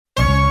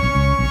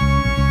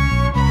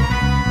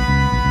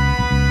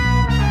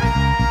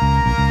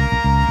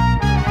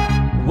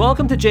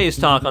Welcome to Jays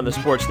Talk on the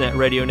Sportsnet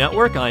Radio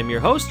Network. I'm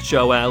your host,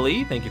 Joe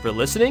Ali. Thank you for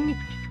listening.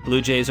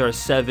 Blue Jays are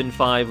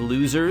 7-5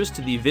 losers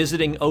to the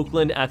visiting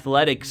Oakland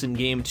Athletics in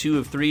Game 2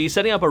 of 3,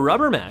 setting up a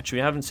rubber match. We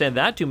haven't said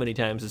that too many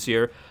times this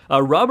year.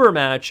 A rubber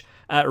match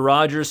at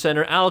Rogers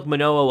Center. Alek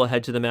Manoah will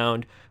head to the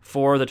mound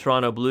for the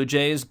Toronto Blue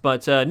Jays.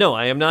 But no,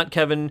 I am not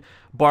Kevin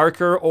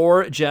Barker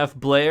or Jeff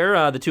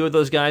Blair. The two of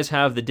those guys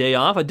have the day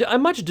off. A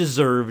much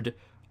deserved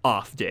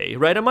off day,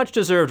 right? A much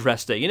deserved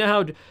rest day. You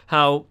know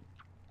how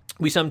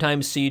we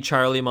sometimes see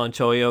Charlie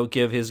Montoyo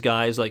give his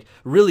guys like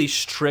really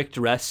strict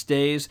rest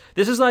days.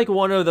 This is like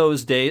one of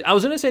those days. I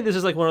was going to say this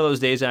is like one of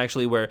those days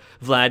actually where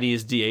Vladdy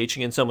is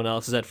DHing and someone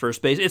else is at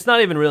first base. It's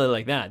not even really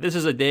like that. This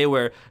is a day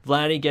where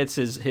Vladdy gets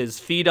his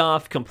feet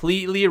off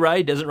completely,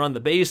 right? Doesn't run the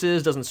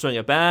bases, doesn't swing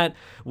a bat.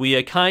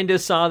 We kind of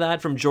saw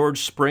that from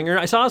George Springer.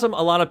 I saw a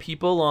lot of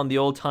people on the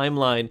old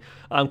timeline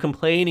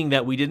complaining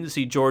that we didn't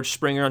see George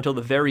Springer until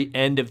the very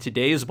end of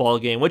today's ball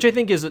game, which I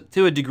think is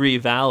to a degree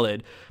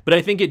valid. But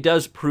I think it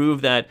does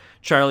prove that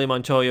Charlie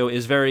Montoyo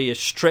is very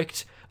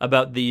strict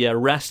about the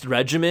rest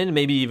regimen,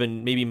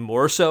 maybe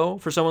more so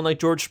for someone like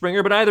George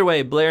Springer. But either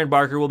way, Blair and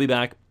Barker will be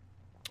back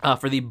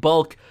for the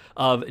bulk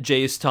of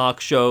Jays Talk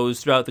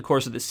shows throughout the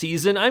course of the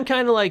season. I'm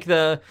kind of like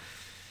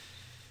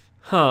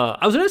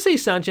I was going to say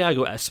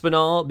Santiago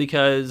Espinal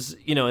because,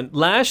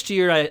 last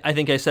year, I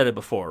think I said it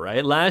before,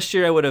 right? Last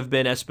year I would have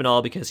been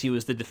Espinal because he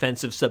was the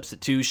defensive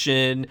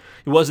substitution.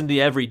 He wasn't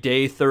the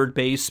everyday third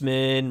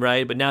baseman,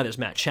 right? But now there's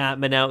Matt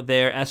Chapman out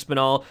there,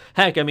 Espinal.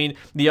 Heck,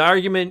 the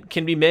argument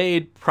can be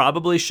made,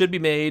 probably should be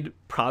made,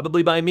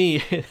 probably by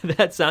me,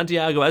 that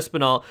Santiago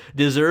Espinal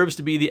deserves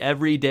to be the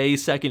everyday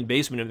second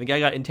baseman. The guy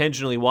got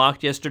intentionally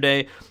walked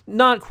yesterday.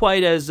 Not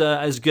quite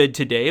as good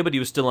today, but he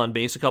was still on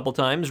base a couple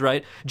times,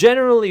 right?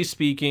 Generally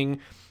speaking,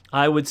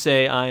 I would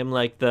say I'm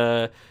like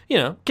can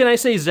I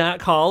say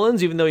Zach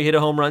Collins, even though he hit a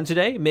home run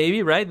today?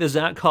 Maybe, right? The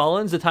Zach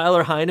Collins, the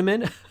Tyler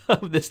Heineman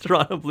of this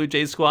Toronto Blue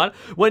Jays squad.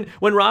 When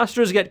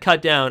rosters get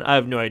cut down, I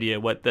have no idea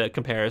what the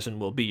comparison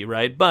will be,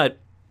 right? But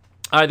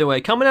either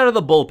way, coming out of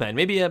the bullpen,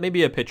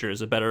 maybe a pitcher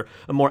is a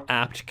more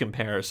apt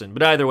comparison.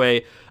 But either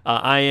way,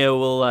 I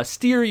will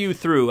steer you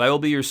through. I will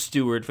be your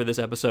steward for this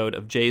episode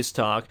of Jays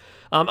Talk.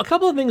 A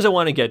couple of things I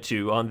want to get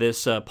to on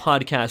this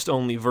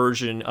podcast-only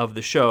version of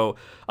the show.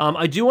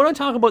 I do want to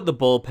talk about the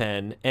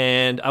bullpen,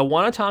 and I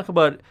want to talk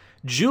about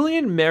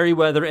Julian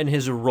Merryweather and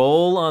his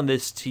role on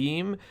this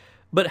team.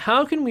 But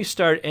how can we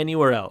start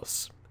anywhere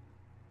else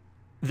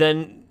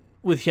than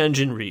with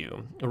Hyunjin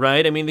Ryu,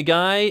 right? The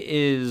guy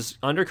is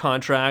under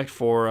contract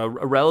for a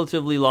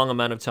relatively long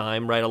amount of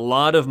time, right? A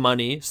lot of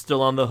money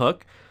still on the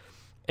hook.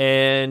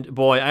 And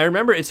boy, I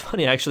remember, it's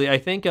funny actually, I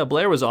think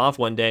Blair was off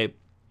one day,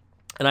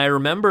 and I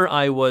remember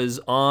I was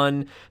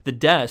on the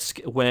desk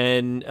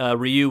when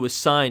Ryu was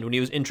signed, when he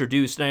was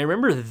introduced, and I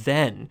remember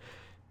then,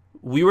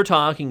 we were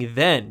talking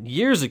then,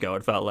 years ago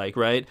it felt like,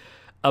 right,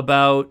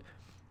 about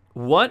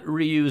what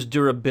Ryu's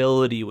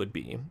durability would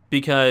be,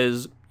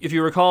 because if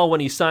you recall,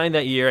 when he signed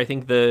that year, I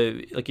think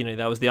that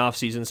was the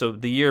offseason. So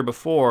the year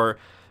before,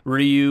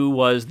 Ryu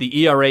was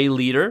the ERA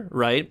leader,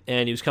 right?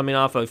 And he was coming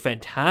off a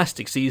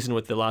fantastic season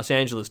with the Los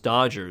Angeles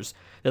Dodgers.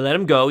 They let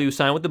him go. He was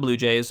signed with the Blue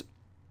Jays.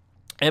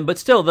 But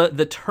still,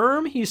 the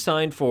term he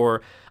signed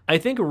for, I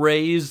think,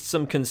 raised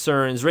some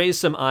concerns,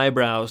 raised some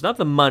eyebrows. Not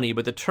the money,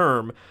 but the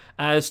term,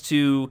 as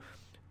to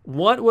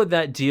what would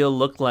that deal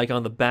look like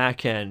on the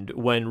back end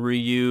when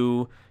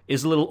Ryu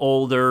is a little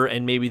older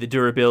and maybe the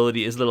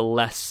durability is a little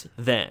less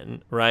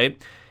than,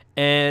 right?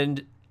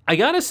 And I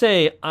gotta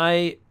say,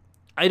 I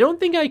don't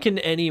think I can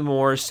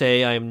anymore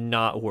say I'm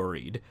not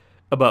worried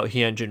about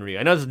Hyunjin Ryu.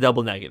 I know it's a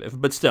double negative,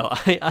 but still,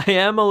 I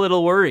am a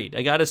little worried,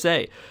 I gotta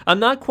say. I'm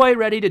not quite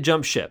ready to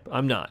jump ship.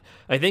 I'm not.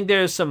 I think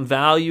there's some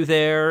value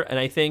there, and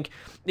I think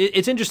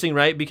it's interesting,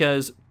 right?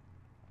 Because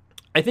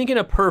I think in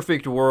a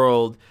perfect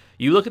world,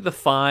 you look at the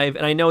 5,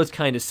 and I know it's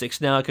kind of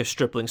 6 now because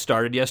Stripling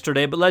started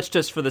yesterday, but let's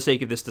just, for the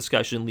sake of this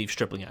discussion, leave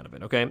Stripling out of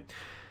it, okay?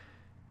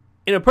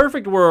 In a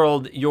perfect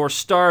world, your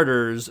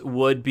starters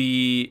would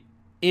be,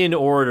 in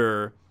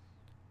order,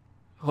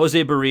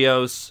 Jose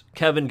Barrios,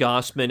 Kevin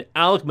Gausman,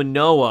 Alek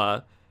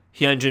Manoah,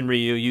 Hyunjin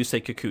Ryu,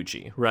 Yusei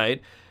Kikuchi,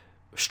 right?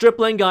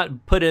 Stripling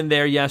got put in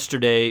there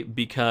yesterday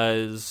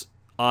because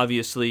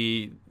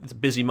obviously it's a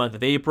busy month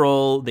of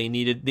April.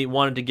 They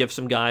wanted to give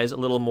some guys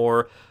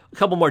a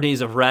couple more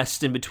days of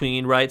rest in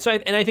between, right? So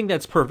I think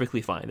that's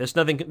perfectly fine. There's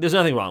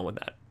nothing wrong with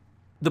that.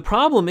 The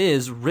problem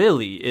is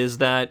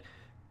that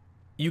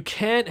you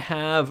can't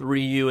have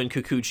Ryu and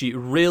Kikuchi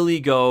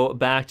really go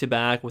back to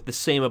back with the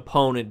same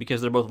opponent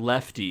because they're both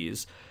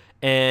lefties.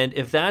 And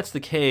if that's the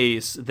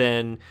case,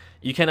 then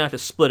you kind of have to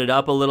split it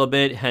up a little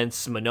bit,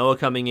 hence Manoah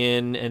coming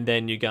in, and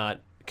then you got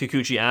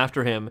Kikuchi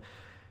after him.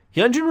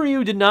 Hyunjin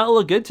Ryu did not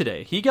look good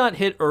today. He got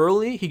hit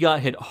early. He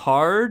got hit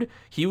hard.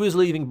 He was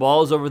leaving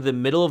balls over the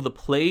middle of the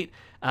plate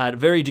at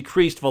very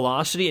decreased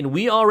velocity, and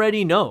we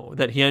already know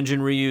that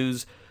Hyunjin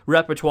Ryu's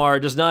repertoire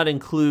does not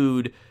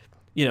include,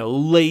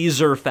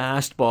 laser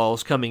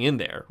fastballs coming in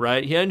there,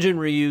 right? Hyunjin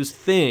Ryu's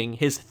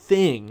his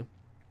thing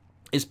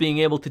is being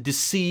able to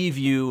deceive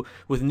you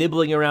with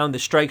nibbling around the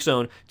strike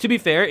zone. To be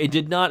fair, it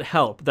did not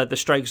help that the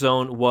strike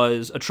zone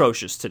was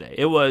atrocious today.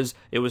 It was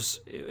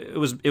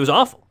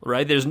awful,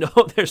 right? There's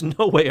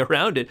no way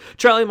around it.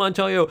 Charlie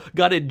Montoyo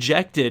got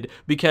ejected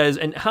because,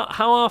 and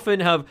how often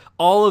have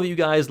all of you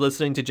guys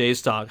listening to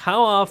Jays Talk,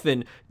 how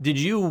often did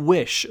you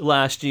wish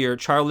last year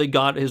Charlie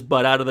got his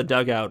butt out of the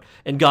dugout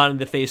and got in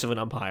the face of an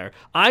umpire?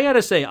 I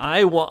gotta say,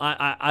 I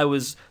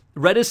was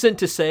reticent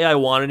to say I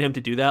wanted him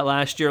to do that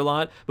last year a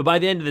lot, but by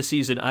the end of the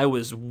season, I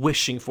was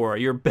wishing for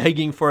it. You're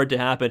begging for it to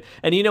happen.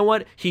 And you know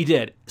what? He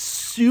did.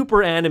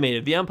 Super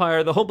animated. The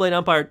umpire, the home plate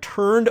umpire,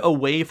 turned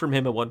away from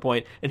him at one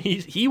point, and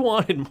he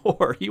wanted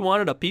more. He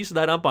wanted a piece of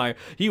that umpire.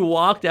 He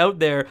walked out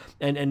there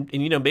and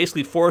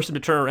basically forced him to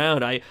turn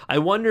around. I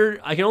wonder,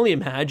 I can only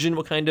imagine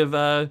what kind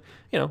of,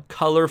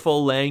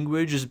 colorful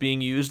language is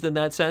being used in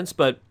that sense,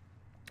 but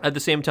at the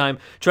same time,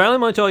 Charlie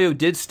Montoyo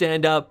did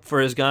stand up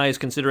for his guys,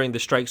 considering the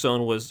strike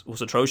zone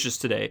was atrocious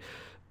today.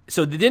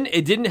 So it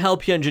didn't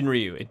help Hyunjin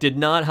Ryu. It did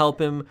not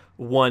help him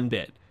one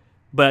bit.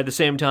 But at the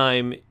same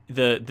time,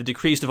 the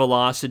decreased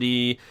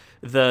velocity,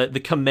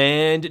 the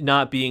command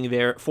not being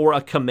there for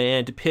a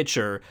command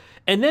pitcher.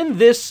 And then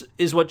this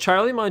is what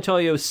Charlie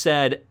Montoyo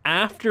said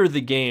after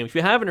the game. If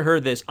you haven't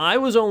heard this, I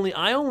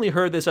only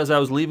heard this as I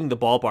was leaving the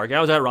ballpark.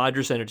 I was at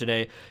Rogers Center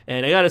today,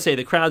 and I got to say,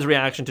 the crowd's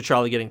reaction to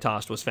Charlie getting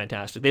tossed was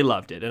fantastic. They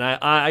loved it, and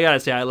I got to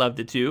say, I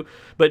loved it too.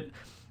 But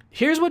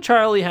here's what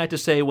Charlie had to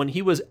say when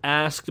he was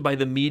asked by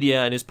the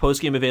media and his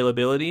post-game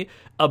availability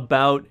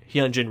about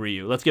Hyunjin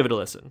Ryu. Let's give it a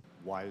listen.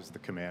 Why is the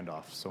command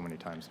off so many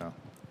times now?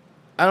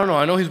 I don't know.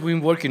 I know he's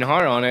been working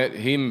hard on it.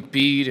 Him,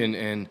 Pete,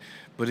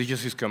 but it's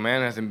just his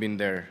command hasn't been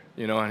there.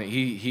 And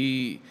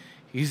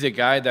he's the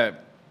guy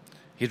that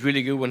he's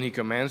really good when he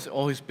commands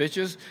all his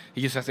pitches.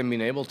 He just hasn't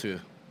been able to.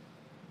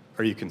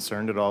 Are you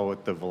concerned at all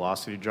with the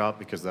velocity drop?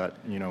 Because that,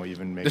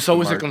 even makes... There's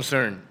always a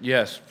concern.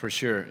 Yes, for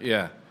sure.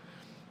 Yeah.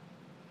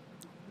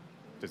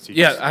 There's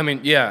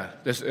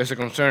a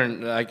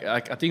concern.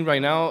 I think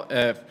right now,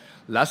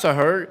 last I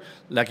heard,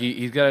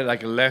 he's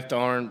got a left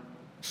arm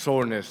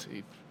soreness.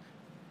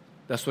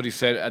 That's what he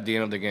said at the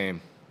end of the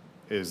game.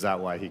 Is that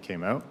why he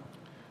came out?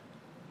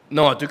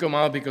 No, I took him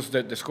out because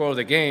the score of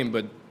the game,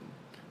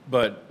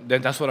 but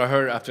then that's what I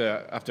heard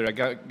after I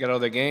got out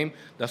of the game.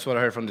 That's what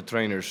I heard from the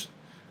trainers.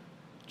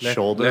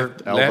 Shoulder,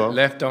 elbow?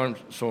 Left arm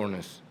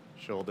soreness.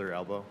 Shoulder,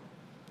 elbow?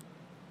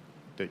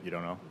 You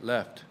don't know?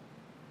 Left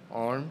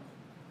arm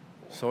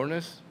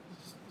soreness?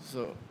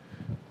 So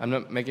I'm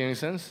not making any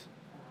sense?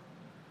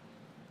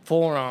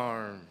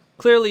 Forearm.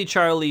 Clearly,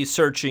 Charlie's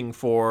searching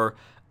for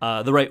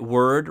the right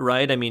word,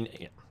 right? I mean,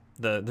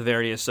 the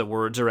various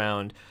words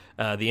around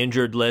the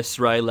injured list,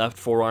 right? Left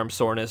forearm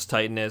soreness,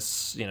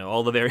 tightness,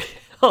 all the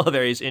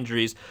various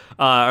injuries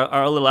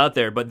are a little out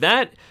there. But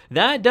that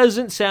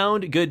doesn't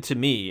sound good to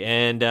me.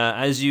 And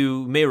as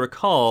you may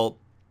recall,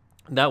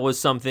 that was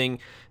something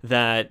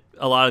that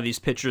a lot of these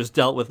pitchers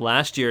dealt with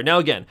last year. Now,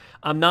 again,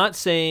 I'm not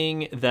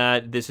saying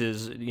that this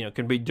is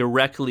can be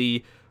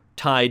directly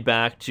tied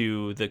back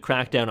to the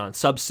crackdown on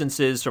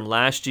substances from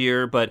last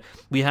year, but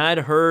we had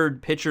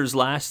heard pitchers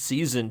last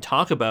season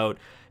talk about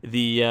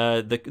the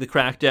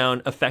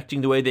crackdown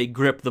affecting the way they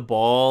grip the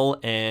ball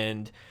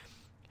and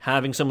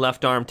having some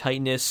left arm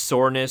tightness,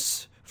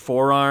 soreness,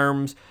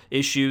 forearms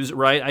issues,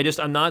 right?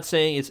 I'm not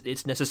saying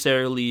it's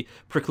necessarily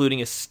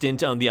precluding a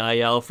stint on the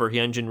IL for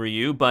Hyunjin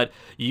Ryu, but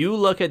you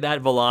look at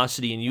that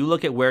velocity and you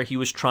look at where he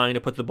was trying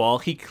to put the ball,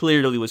 he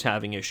clearly was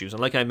having issues.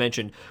 And like I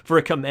mentioned, for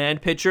a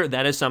command pitcher,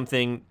 that is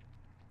something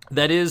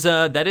that is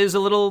a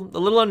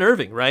little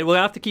unnerving, right? We'll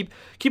have to keep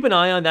an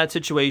eye on that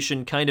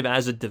situation kind of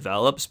as it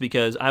develops,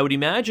 because I would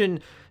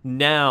imagine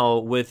now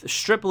with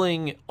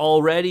Stripling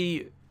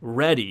already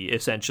ready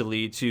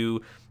essentially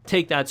to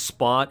take that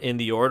spot in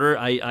the order,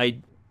 I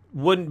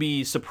wouldn't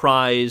be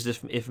surprised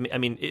if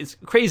it's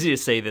crazy to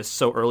say this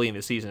so early in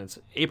the season. It's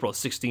April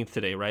 16th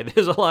today, right?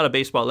 There's a lot of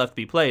baseball left to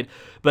be played,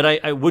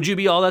 but would you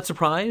be all that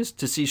surprised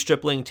to see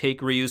Stripling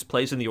take Ryu's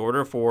place in the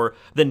order for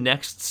the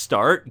next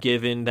start,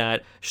 given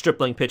that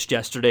Stripling pitched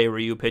yesterday,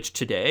 Ryu pitched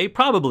today?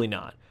 Probably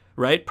not,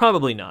 right?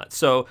 Probably not.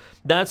 So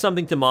that's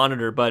something to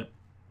monitor,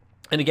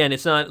 and again,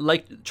 it's not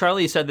like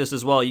Charlie said this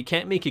as well. You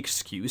can't make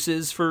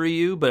excuses for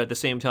Ryu, but at the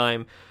same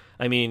time,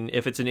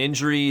 if it's an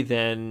injury,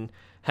 then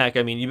heck,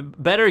 you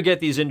better get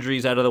these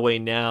injuries out of the way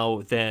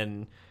now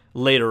than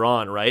later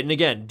on, right? And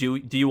again, do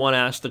you want to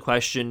ask the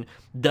question,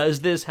 does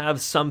this have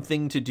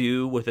something to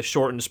do with a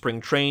shortened spring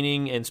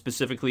training, and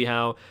specifically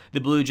how the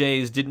Blue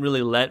Jays didn't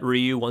really let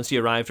Ryu, once he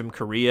arrived from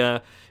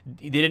Korea,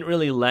 they didn't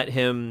really let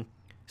him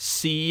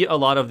see a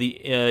lot of the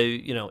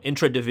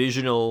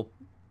intra-divisional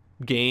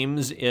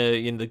games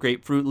in the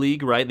Grapefruit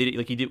League, right?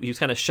 He was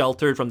kind of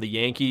sheltered from the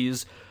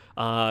Yankees.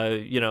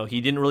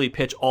 He didn't really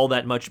pitch all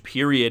that much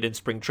period in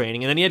spring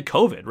training, and then he had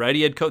COVID, right?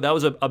 That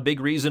was a big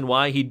reason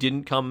why he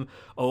didn't come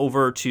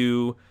over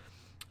to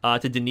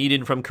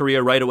Dunedin from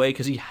Korea right away,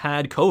 because he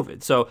had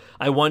COVID. So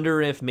I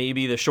wonder if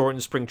maybe the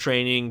shortened spring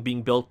training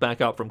being built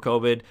back up from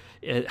COVID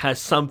has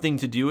something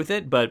to do with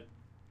it. But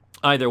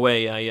Either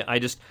way, I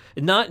just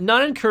not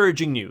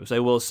encouraging news. I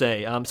will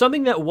say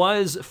something that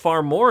was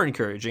far more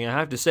encouraging. I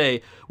have to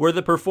say were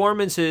the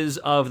performances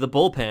of the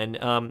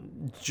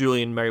bullpen.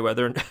 Julian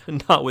Merryweather,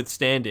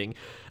 notwithstanding,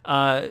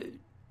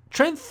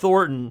 Trent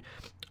Thornton.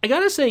 I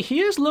gotta say he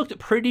has looked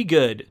pretty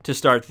good to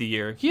start the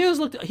year. He has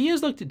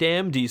looked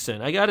damn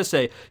decent. I gotta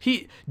say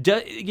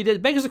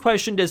it begs the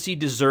question: does he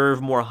deserve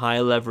more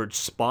high leverage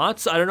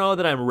spots? I don't know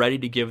that I'm ready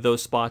to give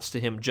those spots to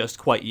him just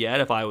quite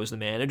yet. If I was the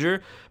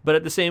manager, but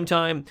at the same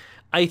time,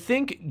 I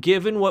think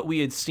given what we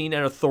had seen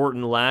out of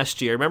Thornton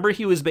last year, remember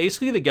he was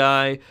basically the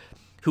guy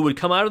who would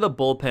come out of the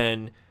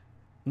bullpen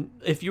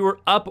if you were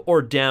up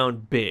or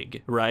down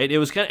big, right? It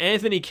was kind of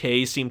Anthony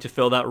Kay seemed to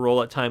fill that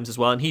role at times as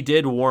well, and he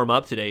did warm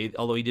up today,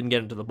 although he didn't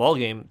get into the ball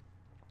game.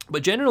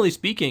 But generally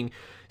speaking,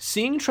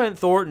 seeing Trent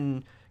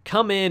Thornton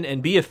come in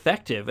and be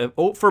effective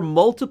for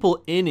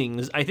multiple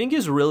innings, I think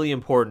is really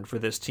important for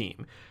this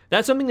team.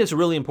 That's something that's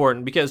really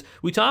important because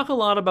we talk a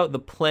lot about the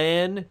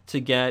plan to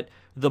get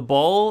the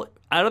ball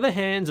out of the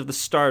hands of the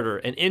starter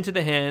and into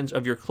the hands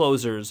of your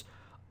closers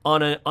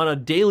on a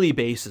daily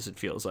basis, it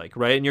feels like,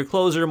 right? And your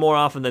closer more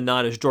often than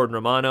not is Jordan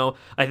Romano.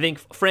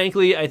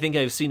 Frankly,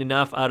 I've seen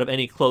enough out of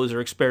any closer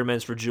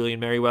experiments for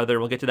Julian Merryweather,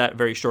 and we'll get to that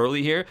very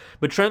shortly here.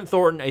 But Trent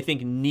Thornton, I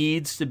think,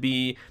 needs to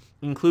be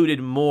included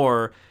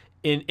more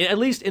in at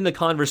least in the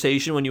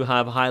conversation when you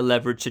have high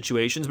leverage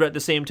situations. But at the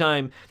same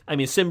time, I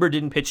mean, Cimber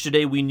didn't pitch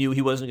today. We knew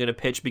he wasn't going to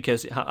pitch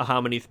because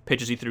how many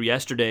pitches he threw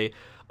yesterday.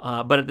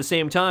 But at the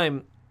same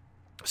time,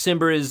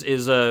 Cimber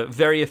is a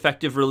very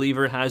effective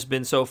reliever, has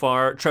been so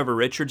far. Trevor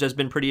Richards has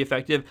been pretty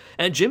effective.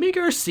 And Jimmy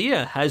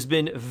Garcia has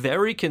been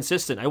very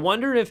consistent. I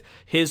wonder if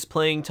his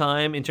playing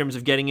time in terms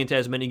of getting into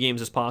as many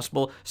games as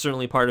possible,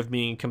 certainly part of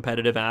being a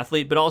competitive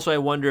athlete, but also I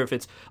wonder if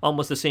it's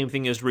almost the same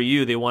thing as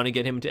Ryu. They want to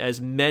get him to as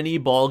many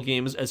ball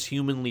games as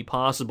humanly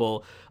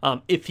possible,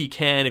 if he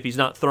can, if he's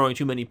not throwing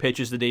too many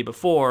pitches the day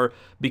before,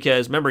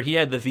 because remember, he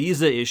had the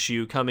visa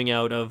issue coming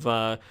out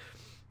of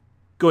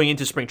going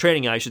into spring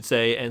training, I should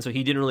say, and so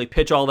he didn't really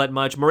pitch all that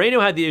much. Moreno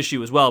had the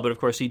issue as well, but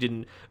of course he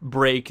didn't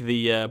break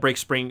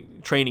spring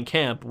training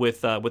camp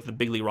with the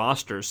big league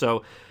roster.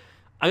 So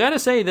I gotta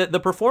say that the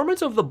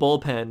performance of the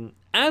bullpen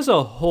as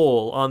a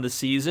whole on the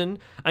season,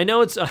 I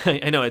know it's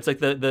like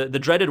the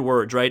dreaded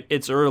words, right?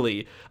 It's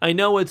early. I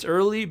know it's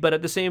early, but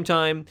at the same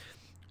time,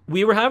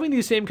 we were having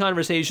these same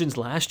conversations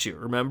last year,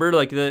 remember?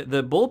 Like,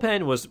 the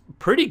bullpen was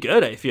pretty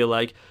good, I feel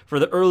like, for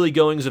the early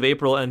goings of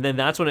April, and then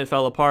that's when it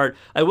fell apart.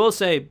 I will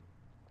say,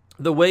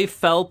 the way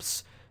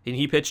Phelps, and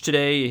he pitched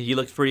today, he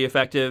looked pretty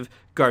effective.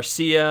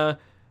 Garcia,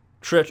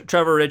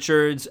 Trevor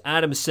Richards,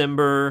 Adam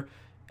Cimber,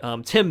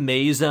 Tim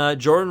Meza,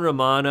 Jordan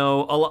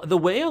Romano, the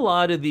way a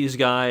lot of these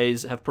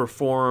guys have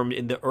performed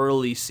in the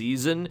early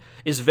season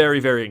is very,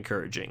 very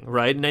encouraging,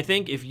 right? And I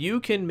think if you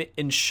can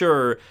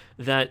ensure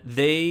that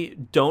they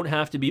don't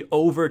have to be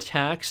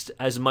overtaxed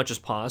as much as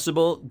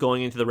possible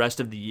going into the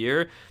rest of the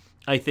year,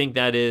 I think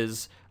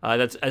that's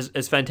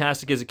as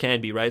fantastic as it can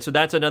be, right? So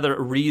that's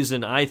another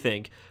reason, I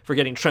think, for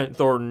getting Trent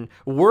Thornton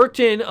worked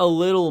in a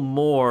little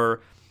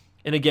more.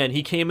 And again,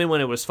 he came in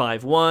when it was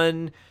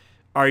 5-1.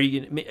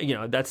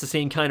 That's the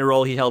same kind of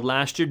role he held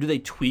last year. Do they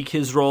tweak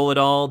his role at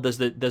all? Does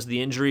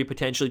the injury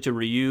potentially to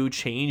Ryu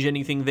change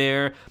anything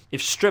there?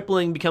 If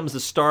Stripling becomes the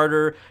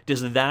starter,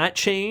 does that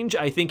change?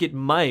 I think it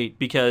might,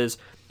 because,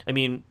 I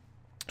mean,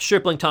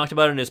 Stripling talked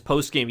about it in his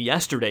post-game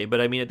yesterday, but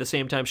I mean, at the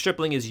same time,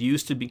 Stripling is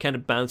used to be kind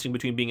of bouncing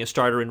between being a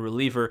starter and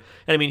reliever.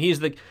 And I mean,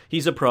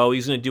 he's a pro,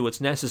 he's going to do what's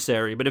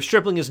necessary. But if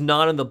Stripling is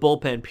not in the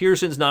bullpen,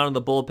 Pearson's not in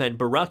the bullpen,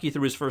 Baraki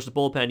threw his first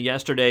bullpen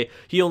yesterday,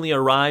 he only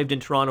arrived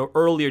in Toronto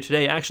earlier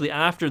today. Actually,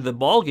 after the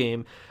ball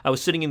game, I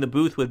was sitting in the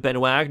booth with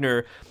Ben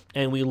Wagner,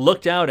 and we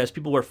looked out as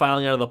people were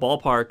filing out of the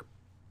ballpark,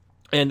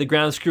 and the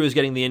grounds crew is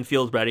getting the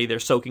infield ready. They're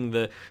soaking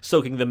the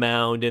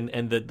mound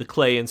and the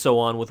clay and so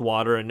on with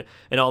water and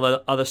all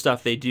the other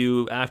stuff they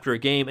do after a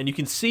game. And you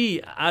can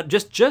see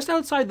just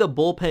outside the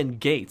bullpen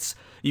gates,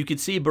 you could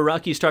see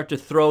Baraki start to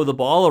throw the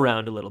ball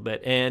around a little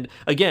bit. And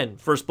again,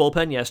 first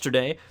bullpen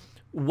yesterday.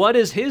 What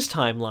is his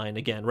timeline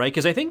again, right?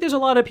 Because I think there's a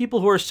lot of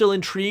people who are still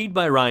intrigued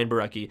by Ryan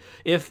Baraki.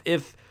 If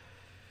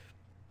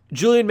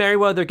Julian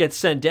Merryweather gets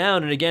sent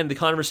down, and again, the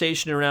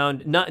conversation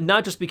around,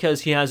 not just because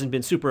he hasn't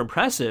been super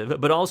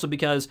impressive, but also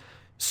because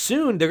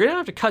soon they're going to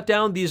have to cut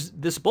down this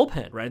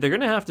bullpen, right? They're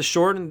going to have to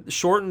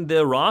shorten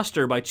the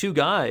roster by two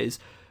guys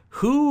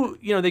who,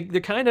 they're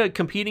kind of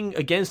competing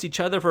against each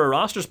other for a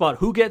roster spot.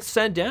 Who gets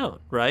sent down,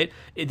 right?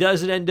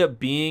 Does it end up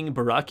being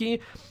Baraki?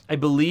 I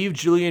believe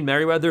Julian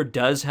Merryweather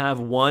does have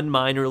one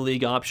minor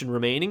league option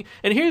remaining.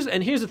 And here's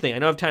the thing. I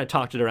know I've kind of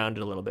talked it around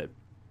it a little bit.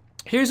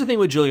 Here's the thing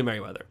with Julian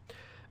Merryweather.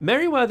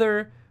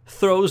 Merryweather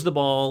throws the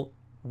ball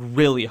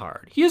really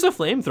hard. He is a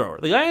flamethrower.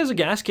 The guy has a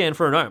gas can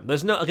for an arm.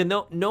 There's no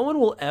one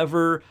will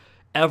ever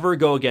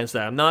go against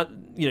that. I'm not,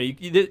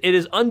 it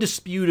is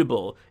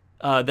undisputable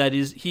that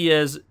he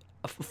has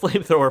a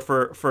flamethrower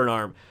for an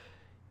arm.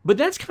 But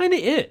that's kind of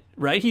it,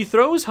 right? He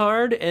throws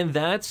hard, and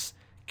that's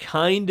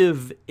kind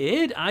of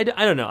it. I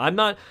don't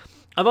know.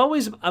 I've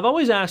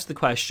always asked the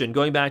question,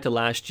 going back to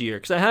last year,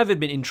 because I haven't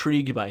been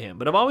intrigued by him,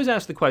 but I've always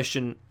asked the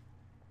question,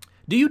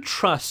 do you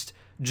trust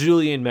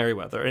Julian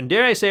Merryweather? And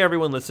dare I say,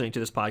 everyone listening to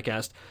this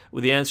podcast,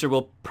 well, the answer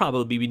will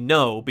probably be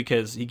no,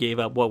 because he gave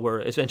up what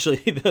were essentially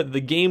the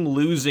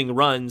game-losing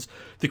runs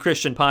to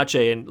Christian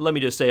Pache. And let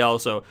me just say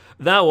also,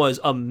 that was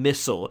a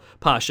missile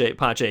Pache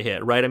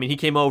hit, right? I mean, he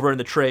came over in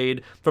the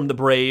trade from the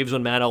Braves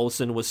when Matt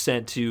Olson was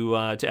sent to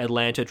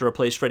Atlanta to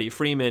replace Freddie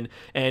Freeman.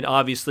 And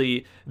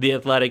obviously, the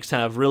Athletics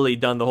have really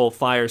done the whole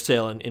fire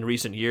sale in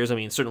recent years. I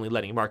mean, certainly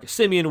letting Marcus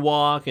Semien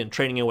walk and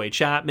trading away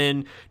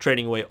Chapman,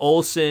 trading away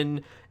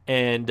Olson.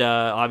 And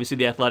obviously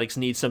the Athletics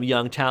need some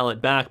young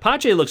talent back.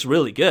 Pache looks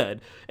really good,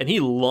 and he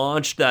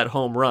launched that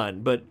home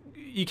run. But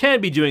you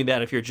can't be doing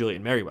that if you're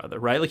Julian Merryweather,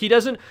 right? Like, he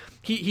doesn't.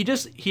 He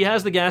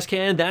has the gas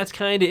can. That's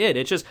kind of it.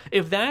 It's just,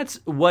 if that's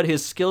what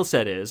his skill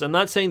set is. I'm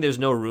not saying there's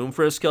no room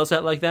for a skill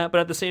set like that,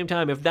 but at the same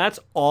time, if that's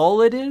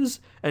all it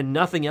is and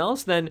nothing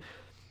else, then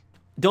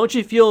don't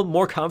you feel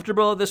more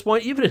comfortable at this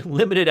point, even in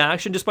limited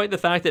action, despite the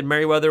fact that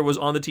Merryweather was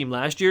on the team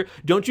last year?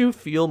 Don't you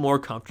feel more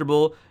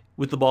comfortable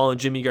with the ball in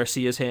Jimmy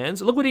Garcia's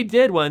hands? Look what he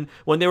did when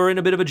they were in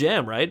a bit of a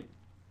jam, right?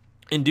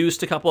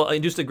 Induced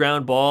a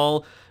ground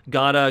ball,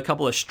 got a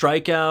couple of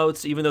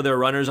strikeouts, even though there were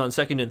runners on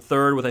second and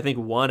third with, I think,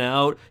 one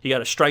out. He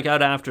got a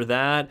strikeout after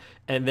that,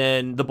 and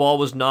then the ball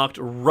was knocked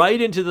right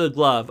into the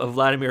glove of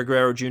Vladimir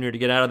Guerrero Jr. to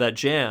get out of that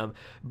jam.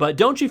 But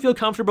don't you feel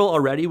comfortable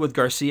already with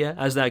Garcia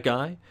as that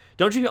guy?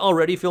 Don't you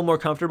already feel more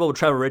comfortable with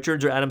Trevor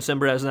Richards or Adam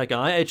Simber as that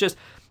guy? It's just,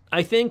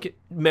 I think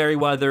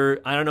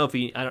Merryweather, I don't know if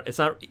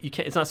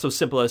it's not so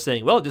simple as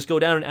saying, well, just go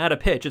down and add a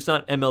pitch. It's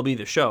not MLB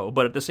The Show.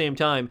 But at the same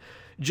time,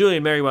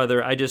 Julian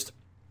Merryweather,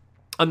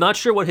 I'm not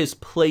sure what his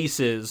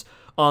place is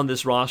on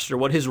this roster,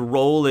 what his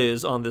role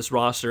is on this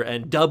roster,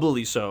 and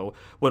doubly so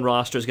when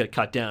rosters get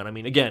cut down. I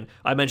mean, again,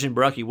 I mentioned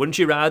Borucki. Wouldn't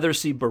you rather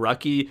see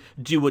Borucki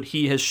do what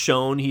he has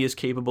shown he is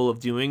capable of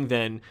doing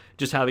than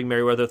just having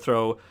Merryweather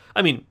throw?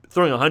 I mean,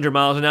 throwing 100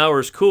 miles an hour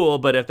is cool,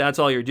 but if that's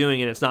all you're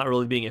doing and it's not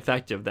really being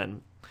effective,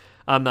 then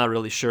I'm not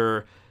really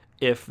sure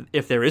if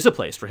there is a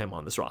place for him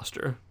on this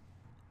roster.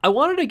 I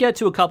wanted to get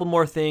to a couple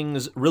more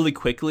things really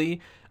quickly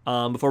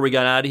before we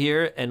got out of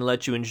here and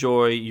let you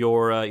enjoy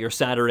your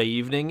Saturday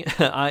evening.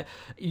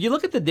 You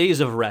look at the days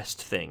of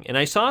rest thing, and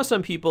I saw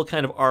some people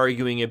kind of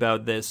arguing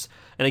about this.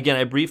 And again,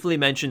 I briefly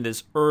mentioned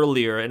this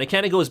earlier, and it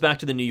kind of goes back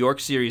to the New York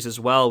series as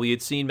well. We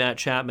had seen Matt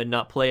Chapman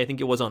not play, I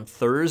think it was on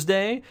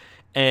Thursday,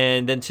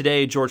 and then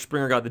today George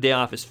Springer got the day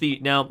off his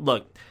feet. Now,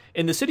 look,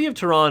 in the city of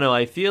Toronto,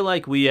 I feel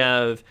like we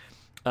have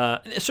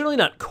certainly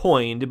not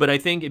coined, but I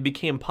think it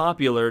became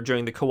popular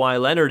during the Kawhi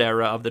Leonard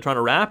era of the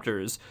Toronto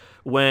Raptors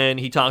when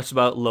he talks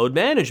about load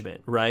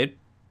management, right?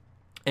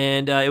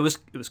 And it was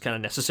kind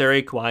of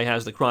necessary. Kawhi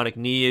has the chronic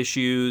knee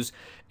issues,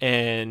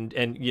 and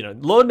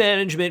load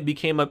management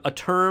became a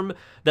term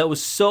that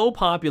was so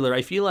popular.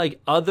 I feel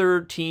like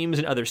other teams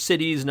and other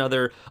cities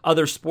and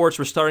other sports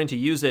were starting to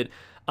use it.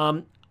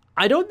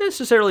 I don't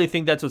necessarily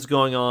think that's what's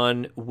going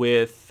on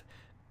with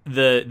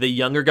the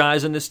younger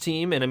guys on this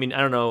team. And I mean,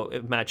 I don't know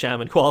if Matt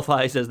Chapman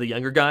qualifies as the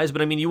younger guys,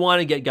 but I mean, you want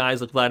to get guys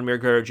like Vladimir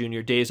Guerrero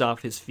Jr. days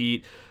off his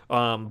feet,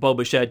 Bo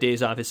Bichette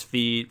days off his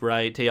feet,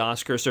 right?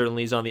 Teoscar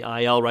certainly is on the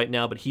IL right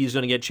now, but he's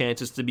going to get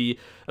chances to be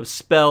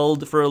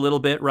expelled for a little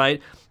bit,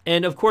 right?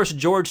 And of course,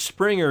 George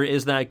Springer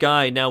is that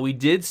guy. Now, we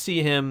did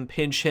see him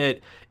pinch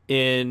hit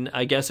in,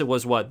 I guess it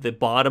was the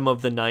bottom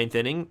of the ninth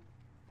inning.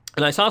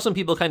 And I saw some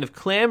people kind of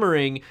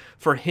clamoring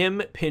for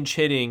him pinch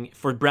hitting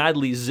for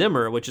Bradley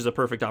Zimmer, which is a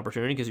perfect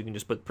opportunity because you can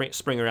just put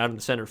Springer out in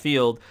the center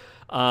field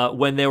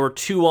when there were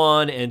 2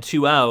 on and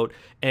 2 out.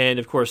 And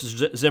of course,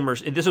 Zimmer,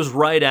 this was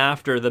right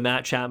after the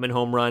Matt Chapman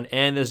home run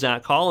and the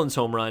Zach Collins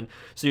home run.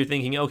 So you're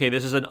thinking, okay,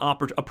 this is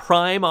a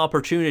prime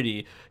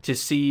opportunity to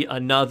see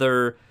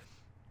another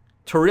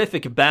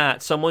terrific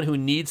bat, someone who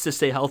needs to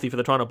stay healthy for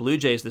the Toronto Blue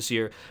Jays this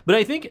year. But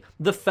I think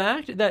the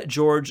fact that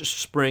George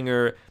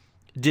Springer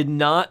did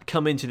not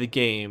come into the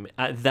game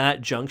at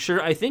that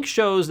juncture, I think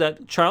shows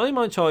that Charlie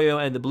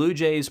Montoyo and the Blue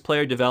Jays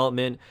player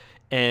development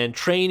and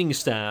training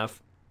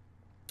staff,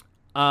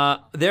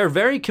 they're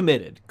very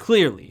committed.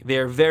 Clearly,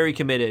 they're very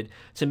committed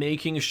to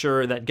making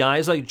sure that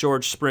guys like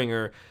George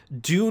Springer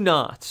do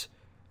not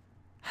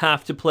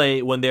have to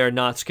play when they're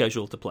not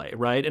scheduled to play,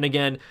 right? And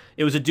again,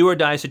 it was a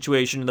do-or-die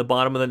situation in the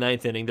bottom of the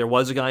ninth inning. There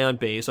was a guy on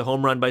base. A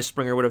home run by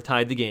Springer would have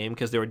tied the game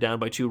because they were down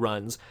by 2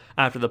 runs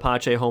after the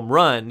Pache home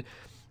run.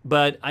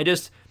 But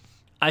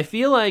I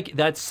feel like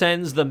that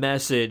sends the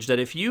message that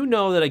if you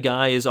know that a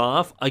guy is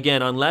off,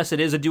 again, unless it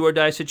is a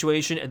do-or-die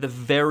situation at the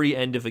very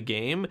end of a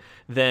game,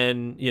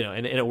 then,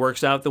 and it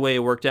works out the way it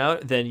worked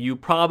out, then you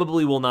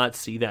probably will not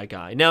see that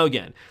guy. Now,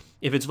 again,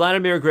 if it's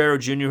Vladimir Guerrero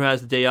Jr. who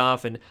has the day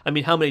off, and I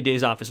mean, how many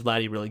days off is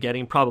Vladdy really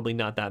getting? Probably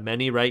not that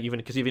many, right? Even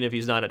if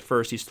he's not at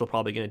first, he's still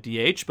probably going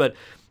to DH. But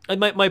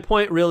my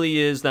point really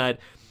is that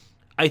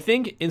I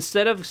think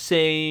instead of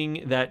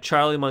saying that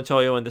Charlie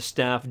Montoyo and the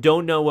staff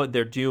don't know what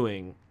they're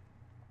doing,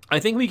 I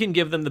think we can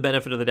give them the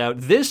benefit of the doubt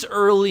this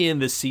early in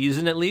the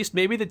season, at least.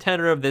 Maybe the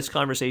tenor of this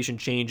conversation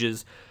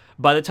changes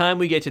by the time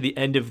we get to the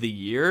end of the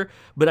year,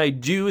 but I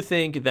do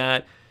think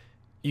that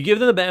you give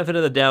them the benefit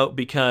of the doubt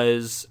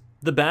because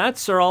the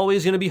bats are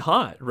always going to be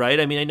hot, right?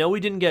 I mean, I know we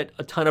didn't get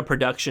a ton of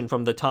production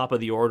from the top of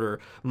the order.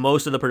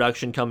 Most of the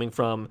production coming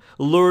from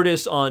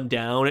Lourdes on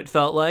down, it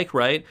felt like,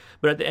 right?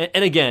 But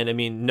and again, I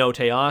mean, no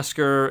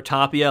Teoscar,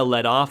 Tapia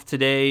led off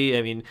today.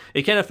 I mean,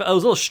 it was a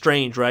little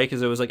strange, right?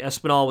 Because it was like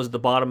Espinal was at the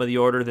bottom of the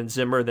order, then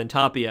Zimmer, then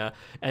Tapia,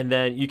 and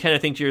then you kind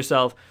of think to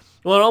yourself,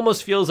 well, it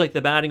almost feels like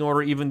the batting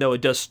order, even though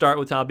it does start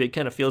with Tapia, it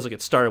kind of feels like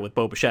it started with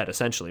Bo Bichette,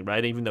 essentially,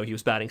 right? Even though he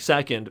was batting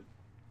second.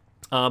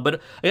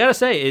 But I gotta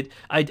say,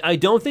 I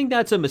don't think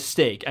that's a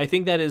mistake. I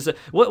think that is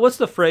what's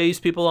the phrase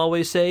people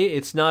always say?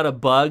 It's not a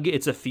bug,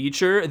 it's a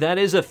feature. That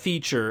is a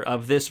feature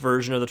of this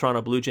version of the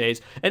Toronto Blue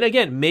Jays. And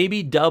again,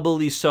 maybe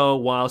doubly so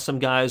while some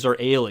guys are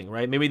ailing,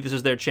 right? Maybe this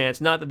is their chance.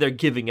 Not that they're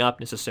giving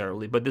up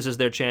necessarily, but this is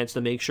their chance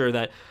to make sure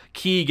that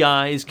key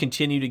guys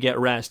continue to get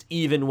rest,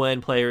 even when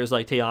players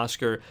like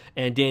Teoscar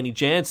and Danny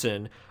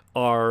Jansen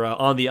are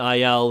on the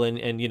IL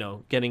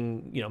and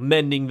getting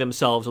mending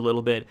themselves a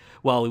little bit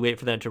while we wait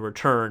for them to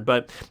return.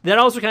 But that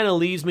also kind of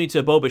leads me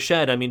to Bo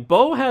Bichette. I mean,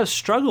 Bo has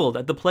struggled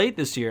at the plate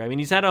this year. I mean,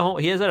 he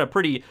has had a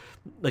pretty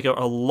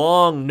a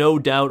long, no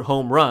doubt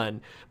home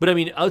run. But I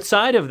mean,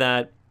 outside of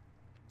that,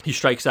 he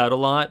strikes out a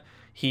lot.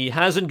 He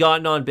hasn't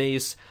gotten on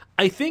base.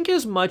 I think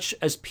as much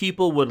as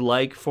people would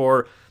like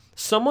for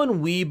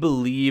someone we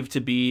believe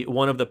to be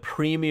one of the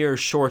premier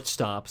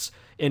shortstops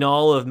in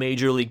all of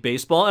Major League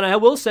Baseball. And I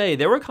will say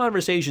there were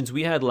conversations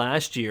we had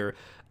last year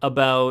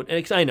about,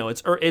 and I know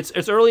it's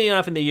early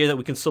enough in the year that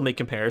we can still make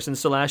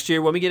comparisons to last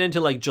year. When we get into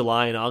like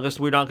July and August,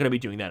 we're not going to be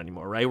doing that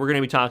anymore, right? We're going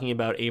to be talking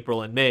about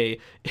April and May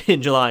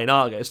in July and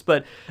August.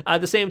 But at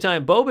the same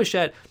time, Bo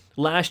Bichette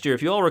last year,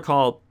 if you all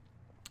recall,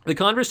 the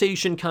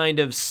conversation kind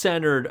of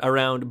centered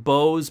around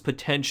Bo's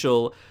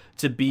potential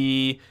to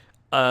be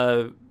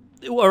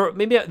or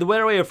maybe the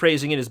better way of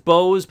phrasing it is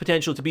Bo's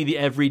potential to be the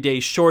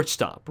everyday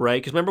shortstop,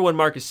 right? Because remember when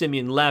Marcus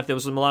Semien left, there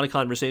was a lot of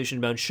conversation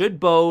about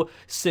should Bo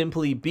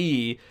simply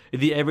be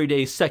the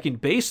everyday second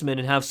baseman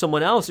and have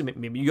someone else,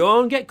 maybe you go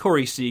and get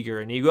Corey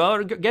Seager and you go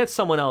out and get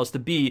someone else to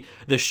be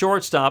the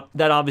shortstop.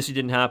 That obviously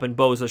didn't happen.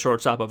 Bo's the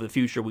shortstop of the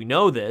future. We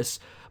know this.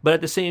 But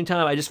at the same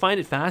time, I just find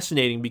it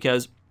fascinating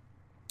because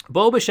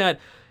Bo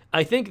Bichette,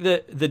 I think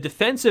the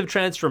defensive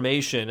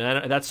transformation,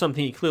 and that's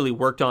something he clearly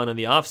worked on in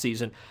the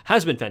offseason,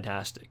 has been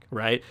fantastic,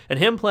 right? And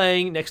him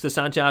playing next to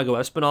Santiago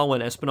Espinal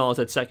when Espinal is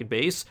at second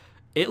base,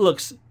 it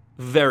looks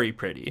very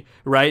pretty,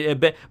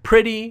 right?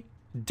 Pretty,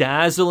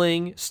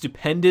 dazzling,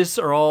 stupendous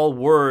are all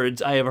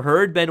words I have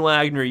heard Ben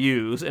Wagner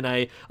use, and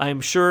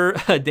I'm sure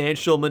Dan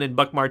Schulman and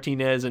Buck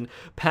Martinez and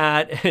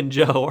Pat and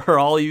Joe are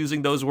all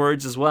using those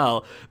words as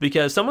well,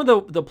 because some of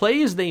the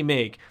plays they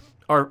make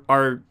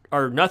are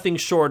nothing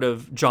short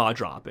of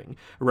jaw-dropping,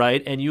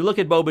 right? And you look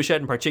at Bo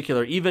Bichette in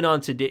particular, even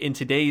in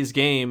today's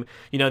game,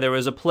 there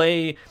was a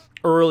play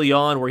early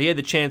on where he had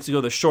the chance to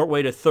go the short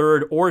way to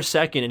third or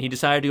second, and he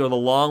decided to go the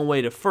long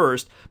way to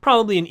first.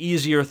 Probably an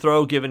easier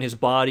throw given his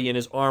body and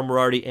his arm were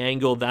already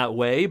angled that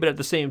way, but at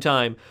the same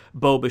time,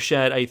 Bo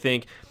Bichette, I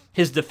think,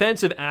 his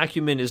defensive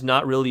acumen is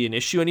not really an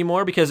issue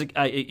anymore because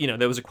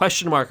there was a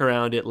question mark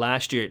around it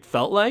last year, it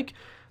felt like.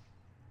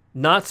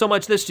 Not so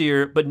much this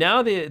year, but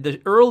now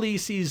the early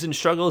season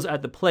struggles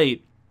at the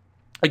plate,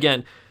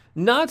 again,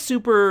 not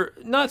super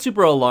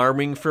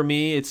alarming for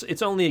me.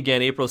 It's only,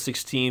 again, April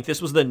 16th.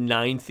 This was the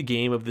 9th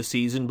game of the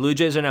season. Blue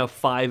Jays are now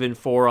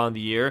 5-4 on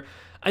the year.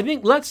 I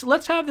think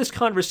let's have this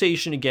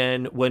conversation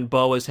again when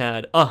Bo has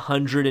had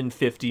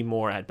 150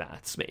 more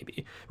at-bats,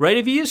 maybe, right?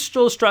 If he is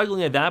still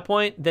struggling at that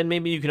point, then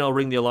maybe you can all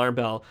ring the alarm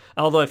bell.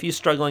 Although if he's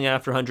struggling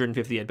after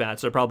 150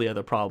 at-bats, there are probably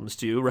other problems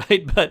too,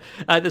 right? But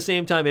at the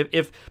same time,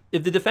 if the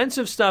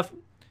defensive stuff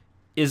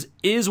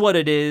is what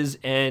it is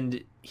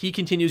and he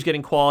continues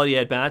getting quality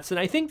at-bats, then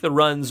I think the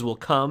runs will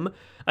come.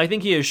 I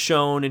think he has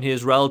shown in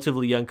his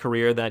relatively young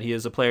career that he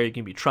is a player who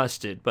can be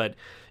trusted, but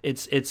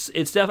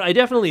I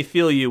definitely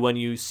feel you when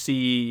you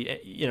see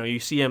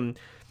him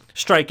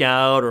strike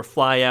out or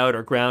fly out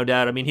or ground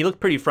out. I mean, he looked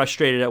pretty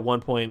frustrated at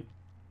one point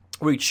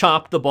where he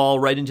chopped the ball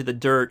right into the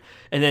dirt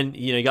and then,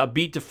 he got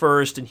beat to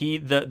first and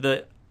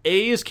the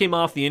A's came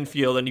off the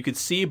infield and you could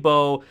see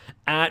Bo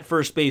at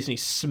first base and he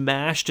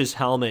smashed his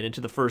helmet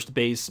into the first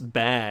base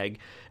bag,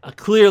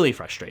 clearly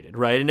frustrated,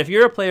 right? And if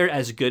you're a player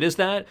as good as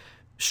that,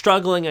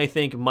 struggling, I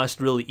think, must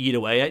really eat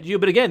away at you.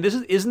 But again,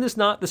 isn't this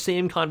not the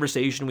same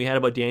conversation we had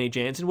about Danny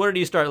Jansen? What did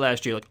he start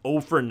last year? Like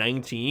 0 for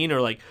 19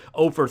 or like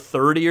 0 for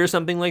 30 or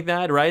something like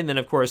that, right? And then,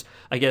 of course,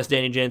 I guess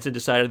Danny Jansen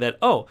decided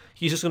that,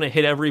 he's just going to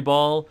hit every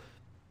ball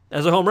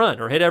as a home run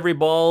or hit every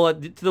ball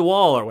to the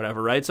wall or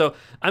whatever, right? So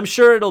I'm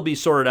sure it'll be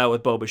sorted out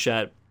with Bo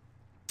Bichette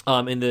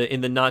in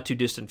the not too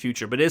distant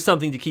future, but it is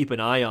something to keep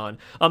an eye on.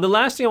 The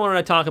last thing I wanted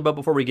to talk about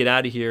before we get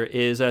out of here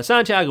is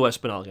Santiago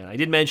Espinal again. I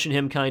did mention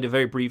him kind of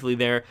very briefly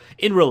there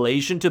in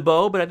relation to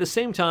Bo, but at the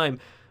same time,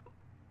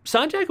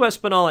 Santiago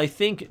Espinal,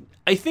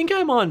 I think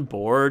I'm on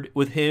board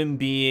with him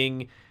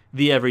being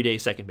the everyday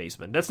second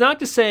baseman. That's not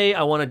to say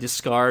I want to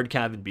discard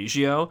Kevin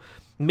Biggio,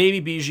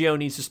 Maybe Biggio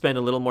needs to spend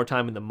a little more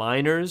time in the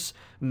minors.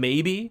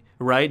 Maybe,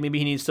 right? Maybe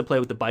he needs to play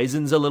with the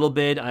Bisons a little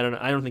bit. I don't know.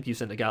 I don't think you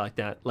send a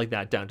guy like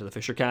that down to the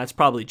Fisher Cats.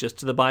 Probably just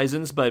to the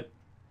Bisons, but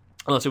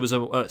unless it was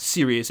a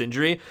serious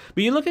injury.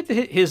 But you look at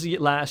his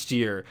last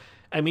year.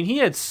 I mean, he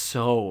had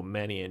so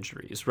many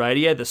injuries, right?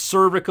 He had the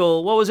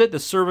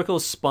cervical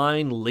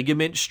spine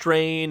ligament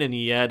strain, and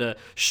he had a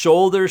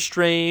shoulder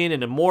strain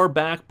and more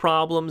back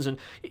problems, and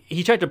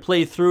he tried to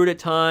play through it at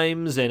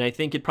times, and I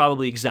think it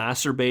probably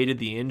exacerbated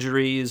the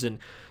injuries, and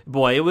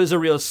boy, it was a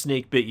real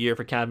snake bit year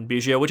for Cavan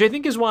Biggio, which I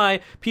think is why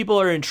people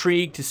are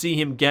intrigued to see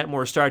him get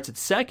more starts at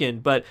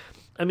second, but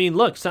I mean,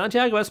 look,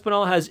 Santiago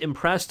Espinal has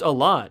impressed a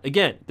lot.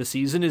 Again, the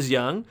season is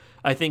young.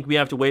 I think we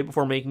have to wait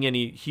before making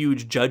any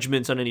huge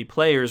judgments on any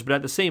players. But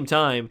at the same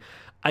time,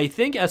 I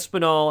think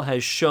Espinal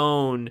has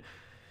shown,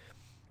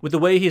 with the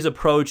way he's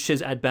approached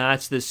his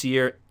at-bats this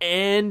year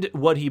and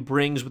what he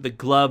brings with the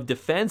glove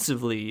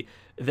defensively,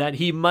 that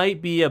he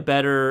might be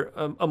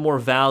a more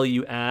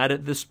value add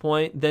at this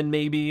point than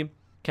maybe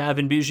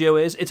Cavan Biggio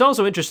is. It's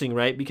also interesting,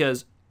 right?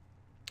 Because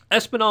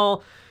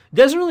Espinal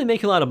doesn't really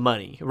make a lot of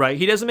money, right?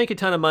 He doesn't make a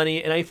ton of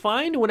money, and I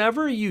find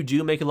whenever you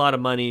do make a lot of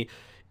money,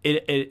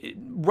 it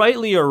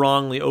rightly or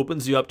wrongly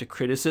opens you up to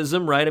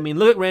criticism, right? I mean,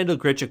 look at Randall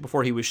Grichuk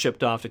before he was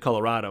shipped off to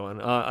Colorado,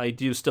 and I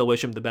do still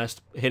wish him the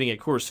best hitting at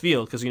Coors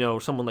Field, because,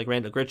 someone like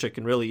Randall Grichuk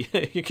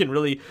can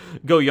really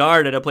go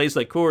yard at a place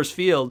like Coors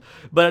Field,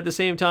 but at the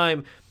same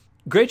time,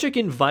 Grichuk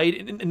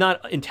invited,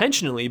 not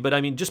intentionally, but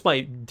I mean, just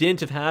by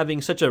dint of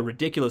having such a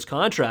ridiculous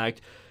contract,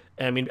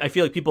 I mean, I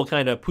feel like people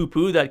kind of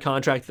poo-poo that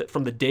contract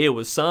from the day it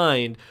was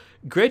signed.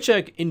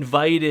 Grichuk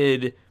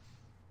invited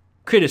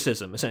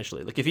criticism,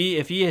 essentially. Like if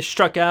he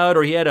struck out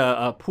or he had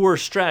a poor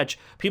stretch,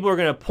 people are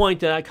going to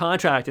point to that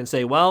contract and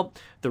say, well,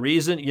 the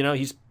reason,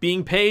 he's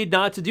being paid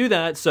not to do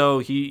that, so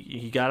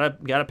he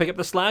gotta pick up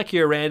the slack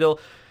here, Randall.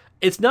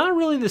 It's not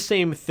really the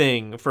same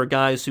thing for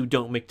guys who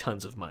don't make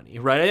tons of money,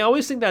 right? I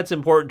always think that's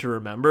important to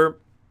remember.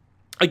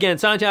 Again,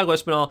 Santiago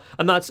Espinal,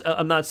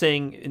 I'm not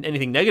saying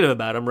anything negative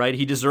about him, right?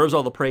 He deserves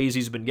all the praise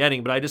he's been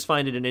getting, but I just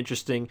find it an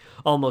interesting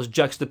almost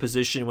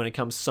juxtaposition when it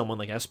comes to someone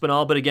like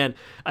Espinal. But again,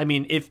 I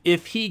mean,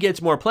 if he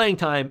gets more playing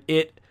time,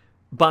 it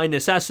by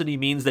necessity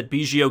means that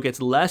Biggio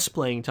gets less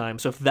playing time.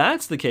 So if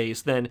that's the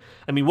case, then,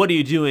 I mean, what are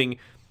you doing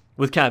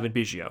with Cavan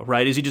Biggio,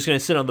 right? Is he just going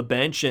to sit on the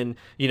bench and,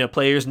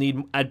 players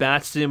need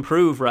at-bats to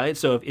improve, right?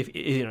 So if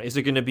is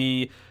it going to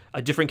be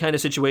a different kind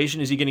of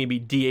situation? Is he going to be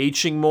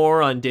DHing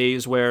more on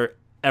days where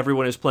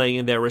everyone is playing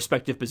in their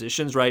respective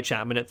positions, right?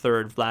 Chapman at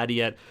third, Vladdy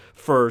at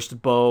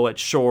first, Bo at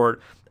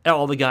short,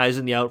 all the guys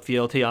in the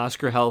outfield,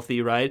 Teoscar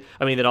healthy, right?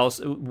 I mean, that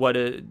also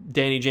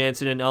Danny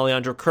Jansen and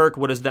Alejandro Kirk,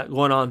 what is that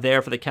going on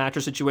there for the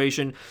catcher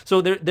situation? So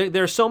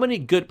there are so many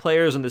good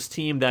players on this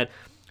team that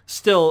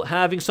still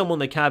having someone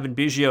like Cavan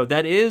Biggio,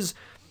 that is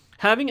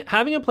having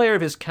a player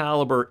of his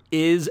caliber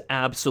is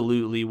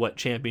absolutely what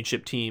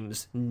championship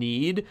teams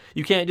need.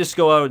 You can't just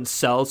go out and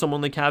sell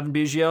someone like Cavan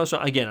Biggio. So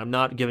again, I'm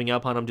not giving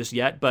up on him just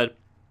yet, but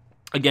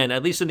again,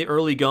 at least in the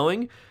early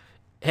going,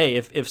 hey,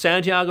 if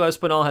Santiago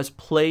Espinal has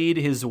played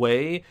his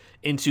way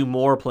into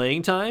more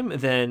playing time,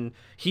 then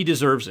he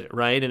deserves it,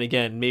 right? And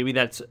again, maybe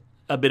that's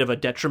a bit of a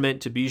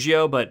detriment to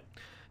Biggio, but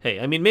hey,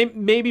 I mean,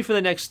 maybe for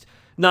the next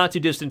not too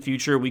distant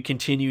future, we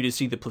continue to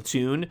see the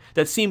platoon.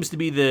 That seems to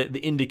be the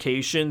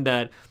indication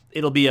that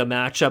it'll be a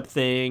matchup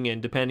thing,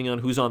 and depending on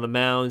who's on the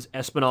mounds,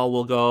 Espinal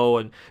will go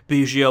and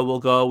Biggio will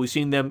go. We've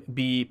seen them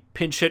be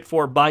pinch hit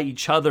for by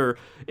each other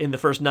in the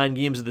first 9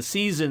 games of the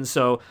season,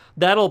 so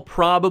that'll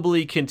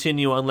probably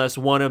continue unless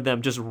one of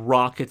them just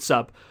rockets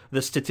up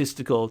the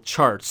statistical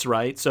charts,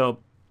 right? So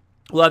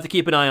we'll have to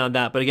keep an eye on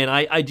that. But again,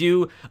 I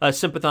do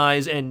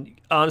sympathize and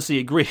honestly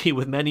agree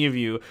with many of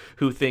you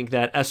who think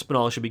that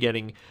Espinal should be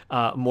getting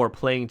more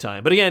playing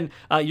time. But again,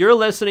 you're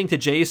listening to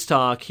Jays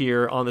Talk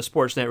here on the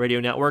Sportsnet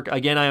Radio Network.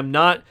 Again, I am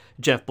not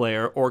Jeff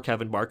Blair or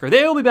Kevin Barker.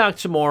 They will be back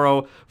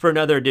tomorrow for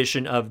another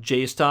edition of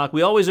Jays Talk.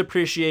 We always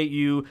appreciate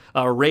you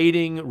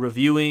rating,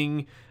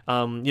 reviewing,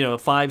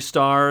 5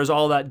 stars,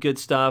 all that good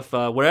stuff.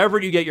 Wherever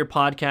you get your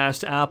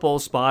podcast, Apple,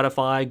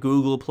 Spotify,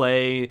 Google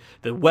Play,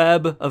 the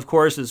web, of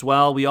course, as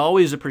well. We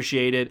always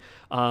appreciate it.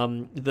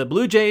 The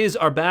Blue Jays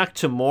are back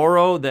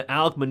tomorrow. That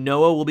Alek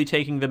Manoah will be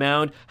taking the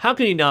mound. How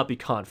can he not be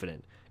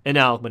confident in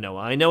Alek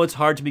Manoah? I know it's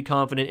hard to be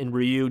confident in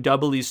Ryu,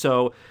 doubly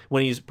so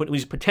when he's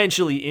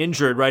potentially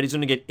injured, right? He's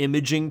going to get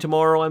imaging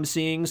tomorrow, I'm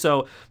seeing.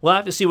 So we'll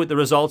have to see what the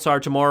results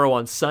are tomorrow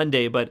on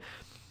Sunday, but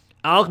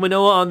Alek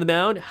Manoah on the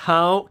mound,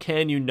 how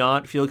can you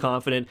not feel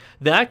confident?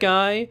 That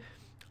guy,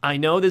 I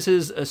know this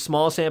is a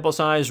small sample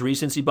size,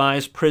 recency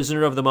bias,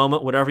 prisoner of the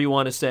moment, whatever you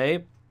want to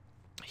say.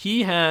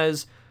 He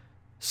has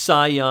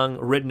Cy Young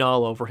written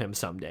all over him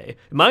someday.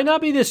 It might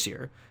not be this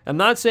year. I'm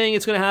not saying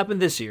it's going to happen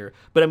this year,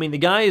 but I mean, the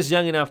guy is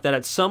young enough that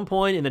at some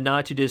point in the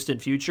not too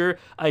distant future,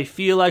 I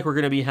feel like we're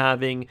going to be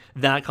having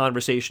that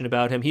conversation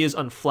about him. He is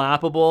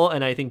unflappable,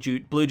 and I think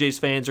Blue Jays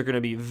fans are going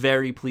to be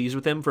very pleased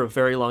with him for a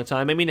very long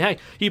time. I mean, heck,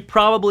 he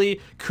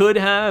probably could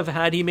have,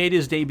 had he made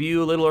his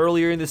debut a little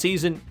earlier in the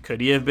season,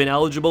 could he have been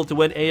eligible to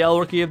win AL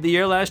Rookie of the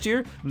Year last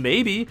year?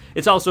 Maybe.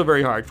 It's also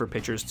very hard for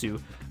pitchers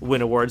to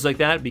win awards like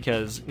that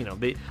because, you know,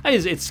 it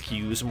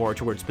skews more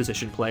towards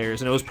position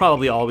players, and it was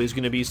probably always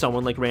going to be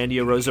someone like Randy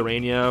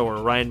Arozarena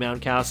or Ryan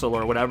Mountcastle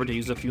or whatever, to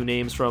use a few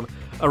names from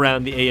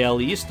around the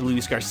AL East,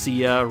 Luis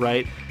Garcia,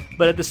 right?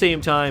 But at the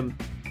same time,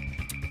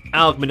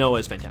 Alek Manoah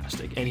is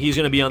fantastic, and he's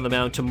going to be on the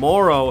mound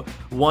tomorrow,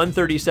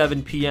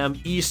 1:37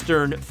 p.m.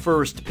 Eastern,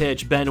 first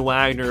pitch. Ben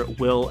Wagner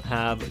will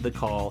have the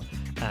call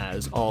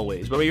as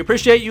always. But we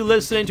appreciate you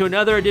listening to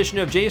another edition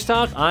of Jays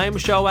Talk. I'm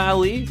Show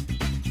Ali.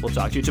 We'll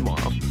talk to you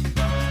tomorrow.